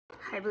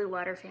Hi, Blue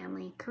Water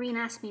family. Corrine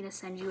asked me to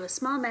send you a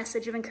small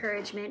message of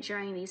encouragement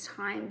during these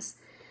times.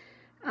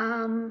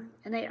 And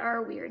they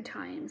are weird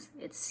times.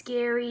 It's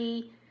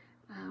scary.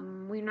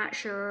 We're not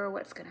sure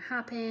what's going to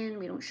happen.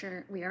 We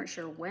aren't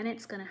sure when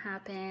it's going to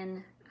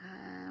happen.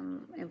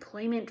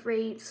 Employment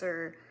rates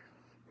are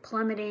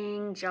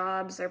plummeting.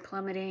 Jobs are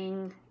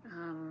plummeting.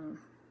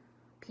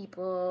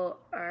 People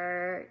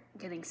are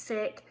getting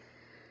sick.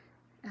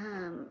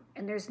 And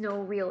there's no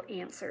real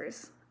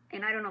answers.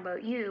 And I don't know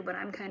about you, but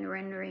I'm kind of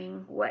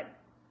wondering what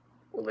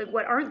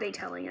aren't they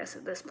telling us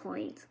at this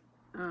point?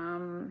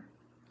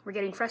 We're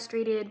getting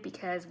frustrated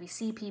because we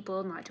see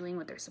people not doing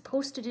what they're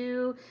supposed to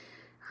do,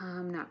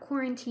 not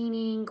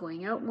quarantining,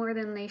 going out more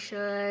than they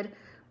should,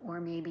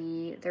 or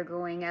maybe they're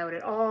going out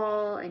at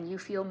all and you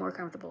feel more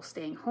comfortable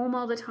staying home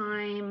all the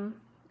time,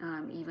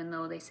 even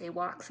though they say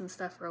walks and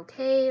stuff are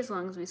okay as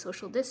long as we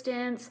social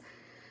distance.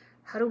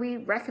 How do we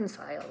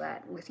reconcile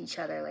that with each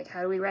other? Like,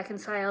 how do we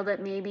reconcile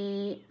that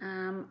maybe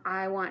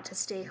I want to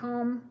stay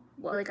home?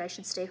 Well, like I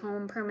should stay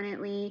home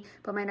permanently,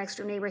 but my next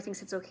door neighbor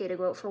thinks it's okay to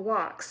go out for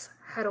walks.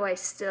 How do I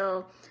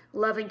still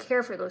love and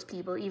care for those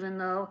people even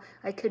though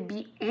I could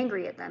be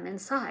angry at them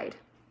inside?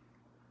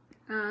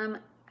 You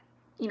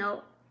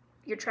know,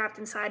 you're trapped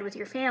inside with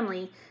your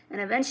family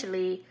and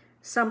eventually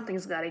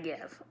something's got to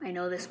give. I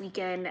know this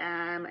weekend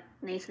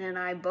Nathan and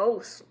I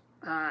both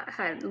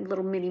had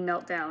little mini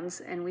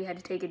meltdowns and we had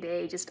to take a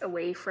day just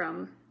away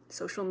from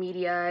social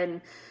media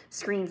and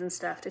screens and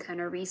stuff to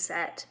kind of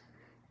reset.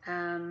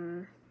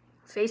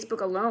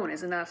 Facebook alone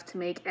is enough to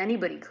make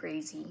anybody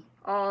crazy.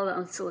 All the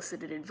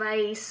unsolicited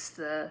advice,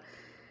 the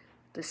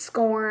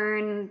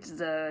scorn,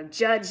 the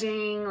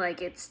judging,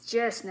 like it's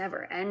just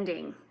never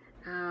ending.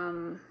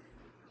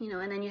 You know,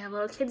 and then you have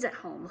little kids at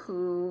home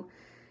who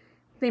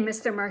they miss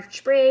their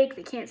March break,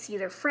 they can't see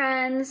their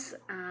friends.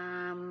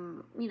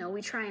 You know,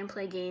 we try and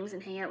play games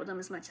and hang out with them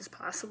as much as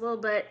possible,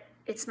 but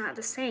it's not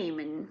the same.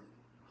 And,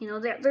 you know,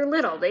 they're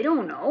little, they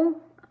don't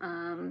know.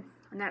 And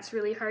that's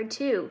really hard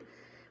too.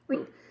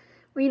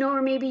 You know,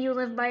 or maybe you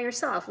live by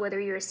yourself, whether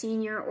you're a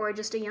senior or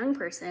just a young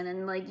person,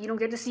 and like you don't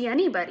get to see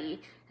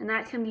anybody. And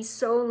that can be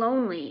so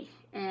lonely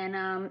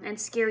and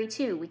scary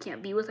too. We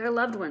can't be with our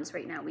loved ones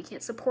right now. We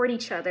can't support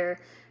each other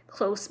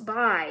close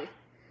by.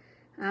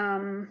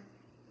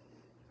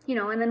 You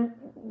know, and then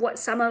what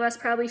some of us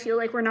probably feel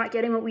like we're not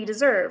getting what we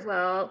deserve.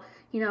 Well,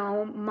 you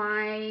know,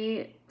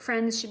 my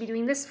friends should be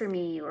doing this for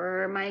me,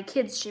 or my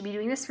kids should be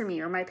doing this for me,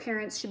 or my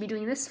parents should be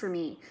doing this for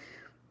me.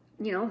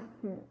 You know,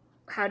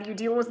 how do you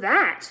deal with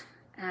that?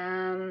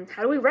 How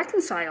do we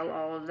reconcile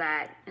all of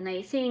that? And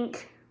I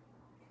think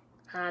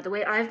the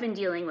way I've been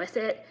dealing with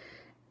it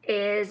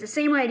is the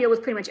same way I deal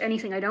with pretty much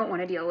anything I don't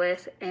want to deal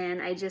with, and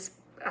I just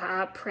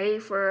pray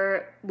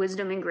for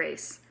wisdom and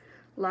grace.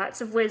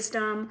 Lots of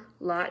wisdom,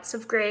 lots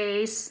of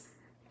grace,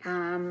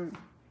 because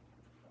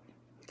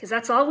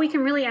that's all we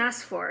can really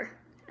ask for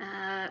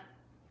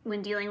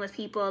when dealing with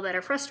people that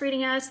are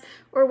frustrating us,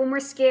 or when we're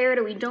scared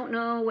or we don't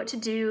know what to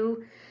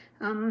do.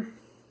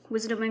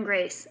 Wisdom and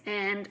grace.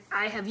 And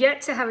I have yet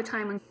to have a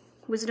time when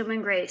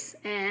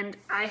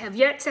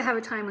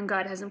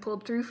God hasn't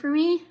pulled through for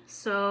me.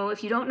 So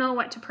if you don't know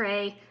what to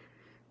pray,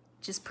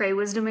 just pray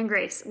wisdom and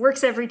grace. It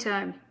works every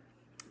time.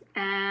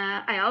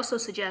 I also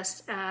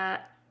suggest,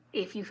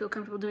 if you feel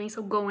comfortable doing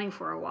so, going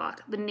for a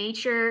walk. The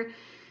nature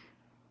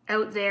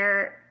out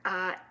there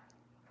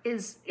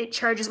it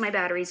charges my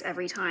batteries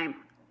every time.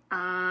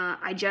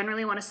 I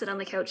generally want to sit on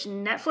the couch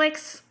and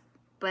Netflix,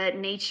 but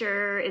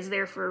nature is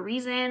there for a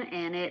reason,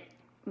 and it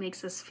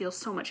makes us feel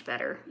so much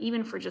better,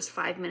 even for just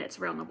 5 minutes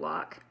around the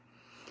block.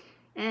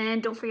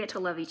 And don't forget to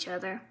love each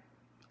other.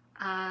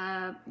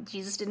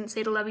 Jesus didn't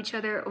say to love each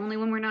other only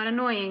when we're not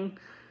annoying.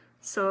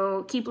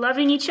 So keep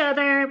loving each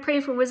other,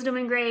 pray for wisdom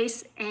and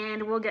grace,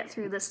 and we'll get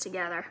through this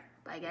together.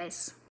 Bye, guys.